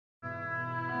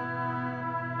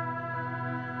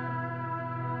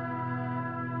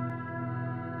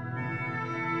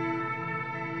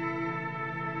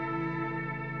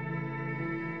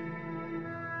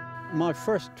My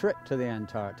first trip to the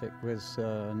Antarctic was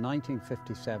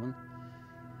 1957,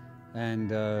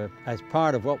 and as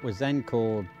part of what was then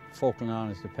called Falkland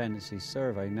Islands Dependency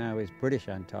Survey, now is British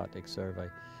Antarctic Survey.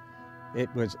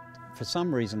 It was, for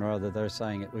some reason or other, they're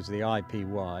saying it was the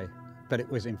IPY, but it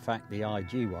was in fact the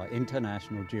IGY,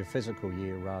 International Geophysical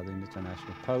Year, rather than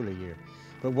International Polar Year.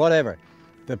 But whatever,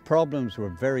 the problems were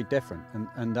very different,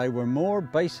 and they were more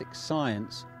basic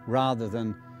science rather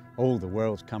than, oh, the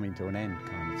world's coming to an end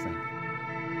kind of thing.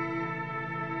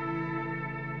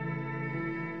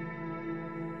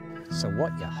 So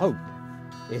what you hope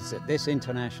is that this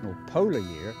International Polar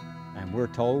Year, and we're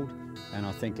told, and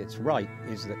I think it's right,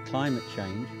 is that climate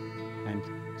change and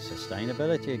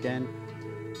sustainability again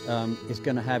is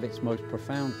going to have its most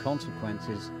profound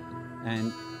consequences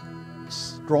and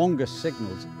strongest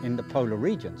signals in the polar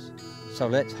regions. So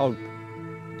let's hope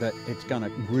that it's going to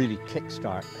really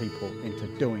kickstart people into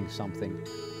doing something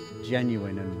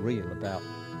genuine and real about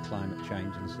climate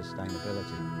change and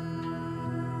sustainability.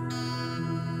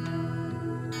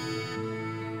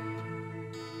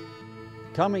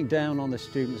 Coming down on the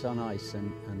students on ice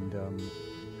and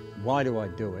why do I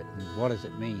do it and what does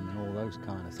it mean and all those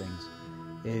kind of things,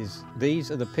 is these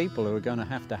are the people who are going to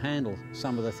have to handle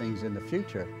some of the things in the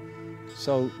future.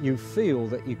 So you feel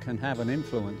that you can have an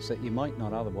influence that you might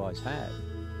not otherwise have.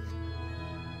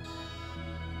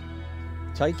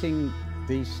 Taking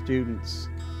these students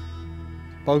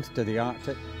both to the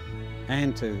Arctic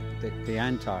and to the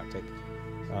Antarctic,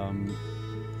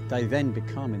 they then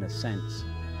become, in a sense,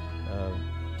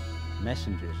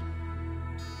 messengers.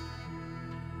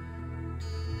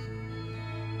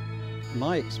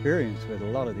 My experience with a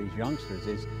lot of these youngsters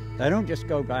is they don't just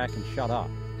go back and shut up.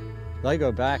 They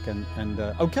go back and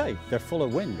okay, they're full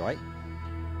of wind, right?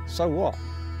 So what?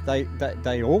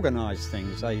 They organize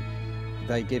things,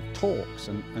 they give talks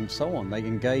and so on. They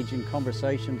engage in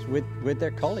conversations with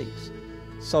their colleagues.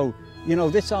 So, you know,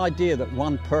 this idea that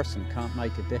one person can't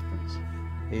make a difference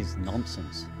is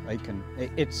nonsense.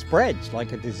 It spreads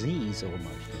like a disease almost,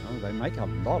 you know. They make a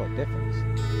lot of difference.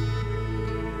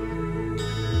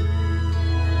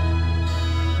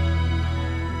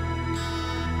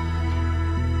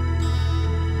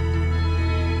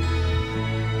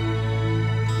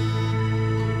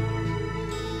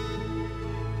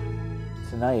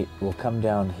 Tonight we'll come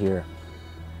down here,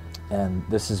 and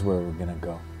this is where we're going to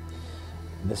go.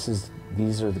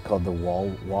 These are called the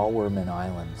Wauwermans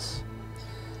Islands,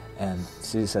 and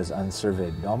see, it says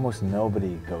unsurveyed. Almost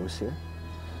nobody goes here,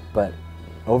 but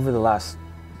over the last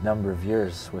number of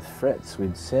years with Fritz,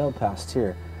 we'd sail past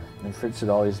here, and Fritz would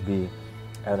always be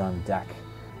out on deck,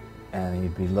 and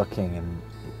he'd be looking and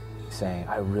saying,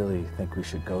 "I really think we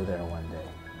should go there one day,"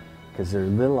 because they're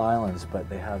little islands, but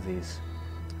they have these.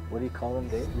 What do you call them,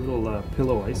 Dave? Little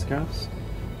pillow ice caps.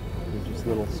 They're just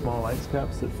little small ice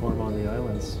caps that form on the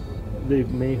islands. They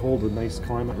may hold a nice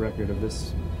climate record of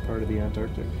this part of the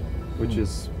Antarctic, which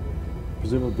is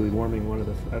presumably warming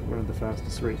at one of the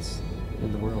fastest rates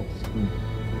in the world.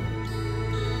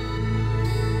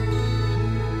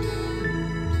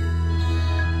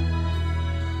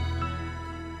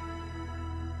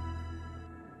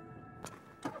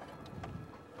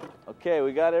 Okay,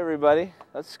 we got everybody.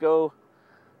 Let's go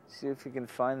see if we can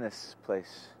find this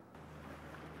place.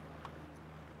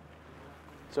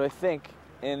 So I think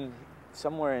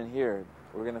somewhere in here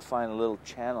we're going to find a little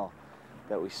channel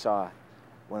that we saw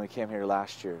when we came here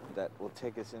last year that will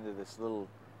take us into this little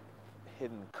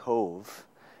hidden cove,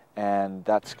 and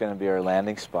that's going to be our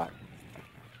landing spot.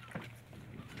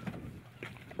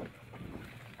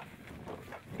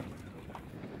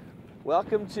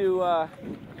 Welcome to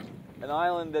an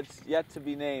island that's yet to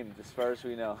be named, as far as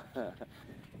we know.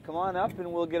 Come on up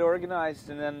and we'll get organized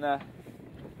and then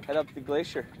head up the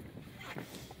glacier.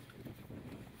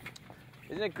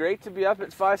 Isn't it great to be up at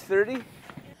 5:30?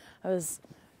 I was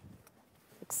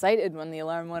excited when the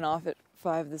alarm went off at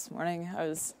 5 this morning.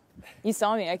 You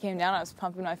saw me, I came down, I was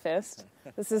pumping my fist.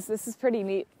 This is pretty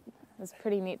neat. It's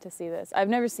pretty neat to see this. I've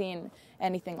never seen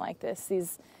anything like this.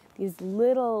 These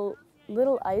little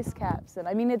ice caps, and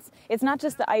I mean it's not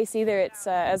just the ice either. It's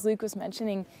as Luke was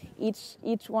mentioning,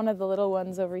 each one of the little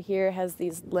ones over here has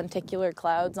these lenticular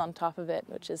clouds on top of it,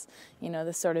 which is, you know,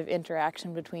 the sort of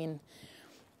interaction between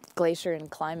glacier and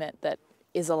climate that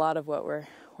is a lot of what we're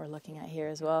looking at here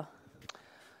as well.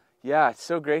 Yeah, it's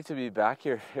so great to be back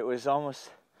here. It was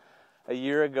almost a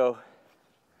year ago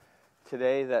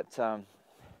today that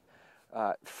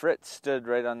Fritz stood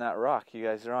right on that rock you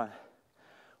guys are on.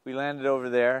 We landed over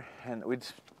there, and we'd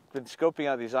been scoping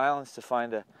out these islands to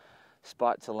find a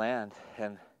spot to land,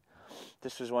 and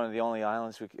this was one of the only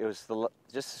islands. Just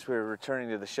as we were returning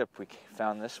to the ship, we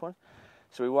found this one.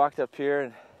 So we walked up here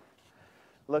and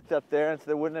looked up there and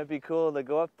said, wouldn't it be cool to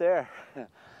go up there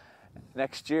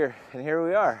next year? And here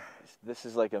we are. This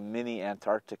is like a mini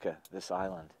Antarctica, this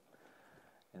island,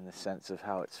 in the sense of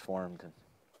how it's formed. And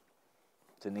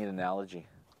it's a neat analogy.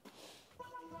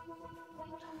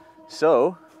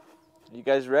 So, you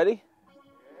guys ready?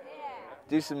 Yeah.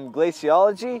 Do some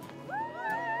glaciology?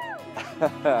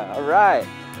 All right.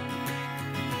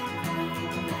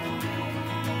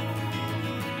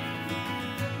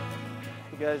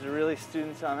 You guys are really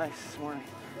students on ice this morning.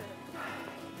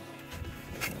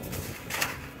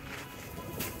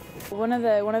 One of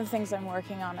the things I'm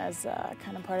working on as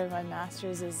kind of part of my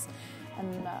master's is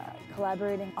I'm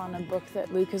collaborating on a book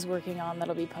that Luke is working on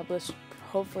that'll be published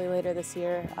hopefully later this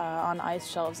year on ice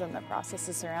shelves and the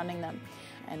processes surrounding them.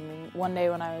 And one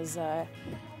day when I was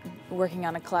working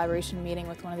on a collaboration meeting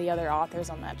with one of the other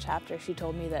authors on that chapter, she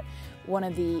told me that one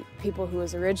of the people who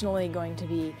was originally going to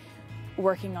be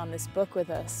working on this book with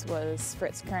us was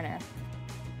Fritz Koerner.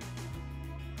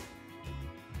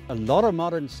 A lot of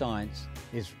modern science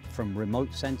is from remote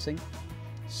sensing,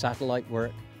 satellite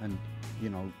work, and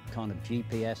kind of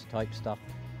GPS type stuff.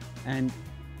 And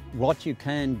what you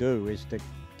can do is to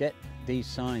get these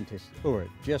scientists, who are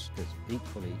just as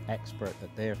equally expert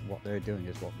at what they're doing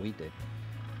as what we did,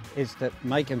 is to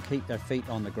make them keep their feet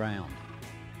on the ground.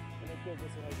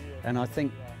 And I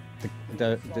think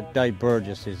the Dave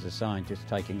Burgess is the scientist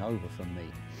taking over from me.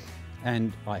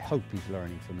 And I hope he's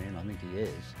learning from me, and I think he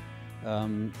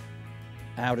is.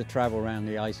 How to travel around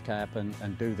the ice cap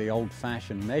and do the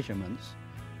old-fashioned measurements,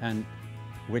 and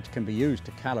which can be used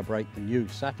to calibrate the new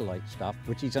satellite stuff,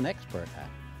 which he's an expert at.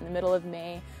 In the middle of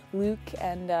May, Luke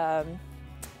and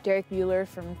Derek Bueller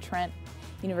from Trent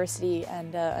University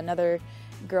and another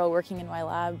girl working in my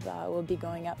lab will be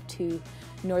going up to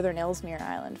northern Ellesmere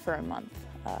Island for a month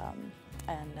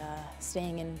and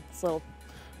staying in this little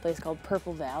place called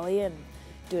Purple Valley and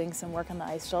doing some work on the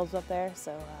ice shelves up there.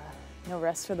 So no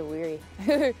rest for the weary.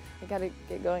 I gotta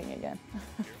get going again.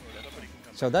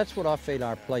 So that's what I feel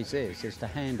our place is to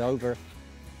hand over,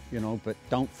 but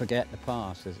don't forget the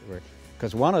past, as it were.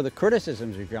 Because one of the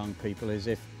criticisms of young people is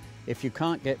if you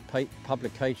can't get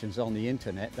publications on the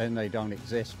internet, then they don't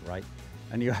exist, right?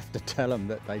 And you have to tell them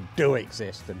that they do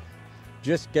exist, and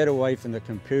just get away from the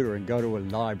computer and go to a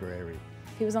library.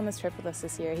 If he was on this trip with us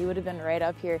this year, he would have been right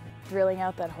up here drilling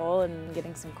out that hole and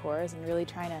getting some cores and really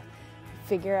trying to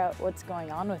figure out what's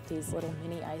going on with these little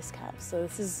mini ice caps. So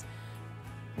this is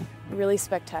really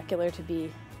spectacular to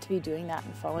be doing that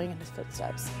and following in his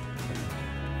footsteps.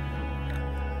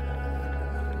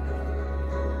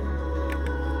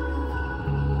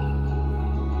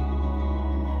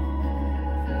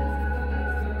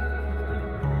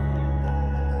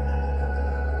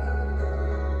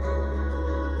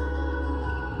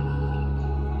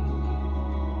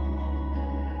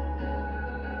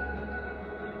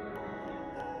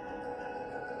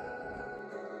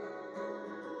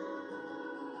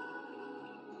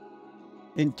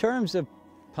 In terms of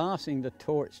passing the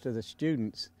torch to the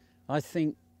students, I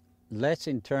think less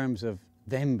in terms of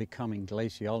them becoming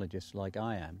glaciologists like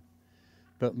I am,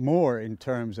 but more in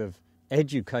terms of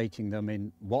educating them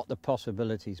in what the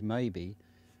possibilities may be,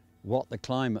 what the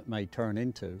climate may turn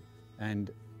into, and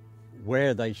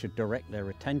where they should direct their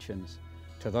attentions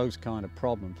to those kind of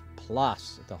problems,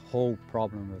 plus the whole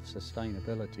problem of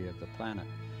sustainability of the planet.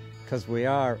 Because we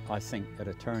are, I think, at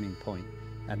a turning point,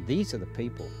 and these are the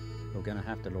people who are going to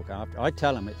have to look after. I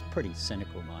tell them it's pretty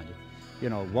cynical, mind you.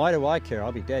 Why do I care?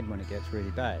 I'll be dead when it gets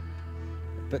really bad.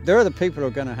 But they're the people who are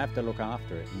going to have to look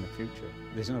after it in the future.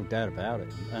 There's no doubt about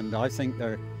it. And I think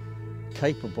they're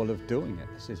capable of doing it.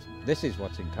 This is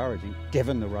what's encouraging,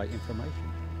 given the right information.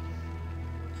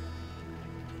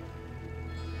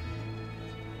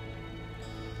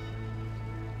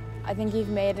 I think you've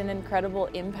made an incredible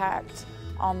impact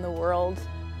on the world.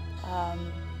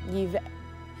 You've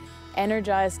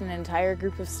energized an entire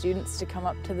group of students to come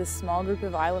up to this small group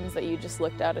of islands that you just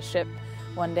looked out a ship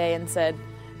one day and said,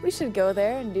 we should go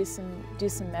there and do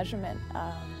some measurement.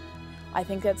 I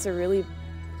think it's a really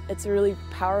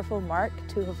powerful mark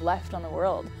to have left on the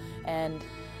world, and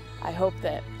I hope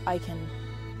that I can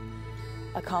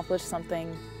accomplish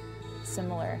something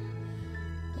similar.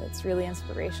 It's really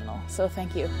inspirational, so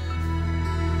thank you.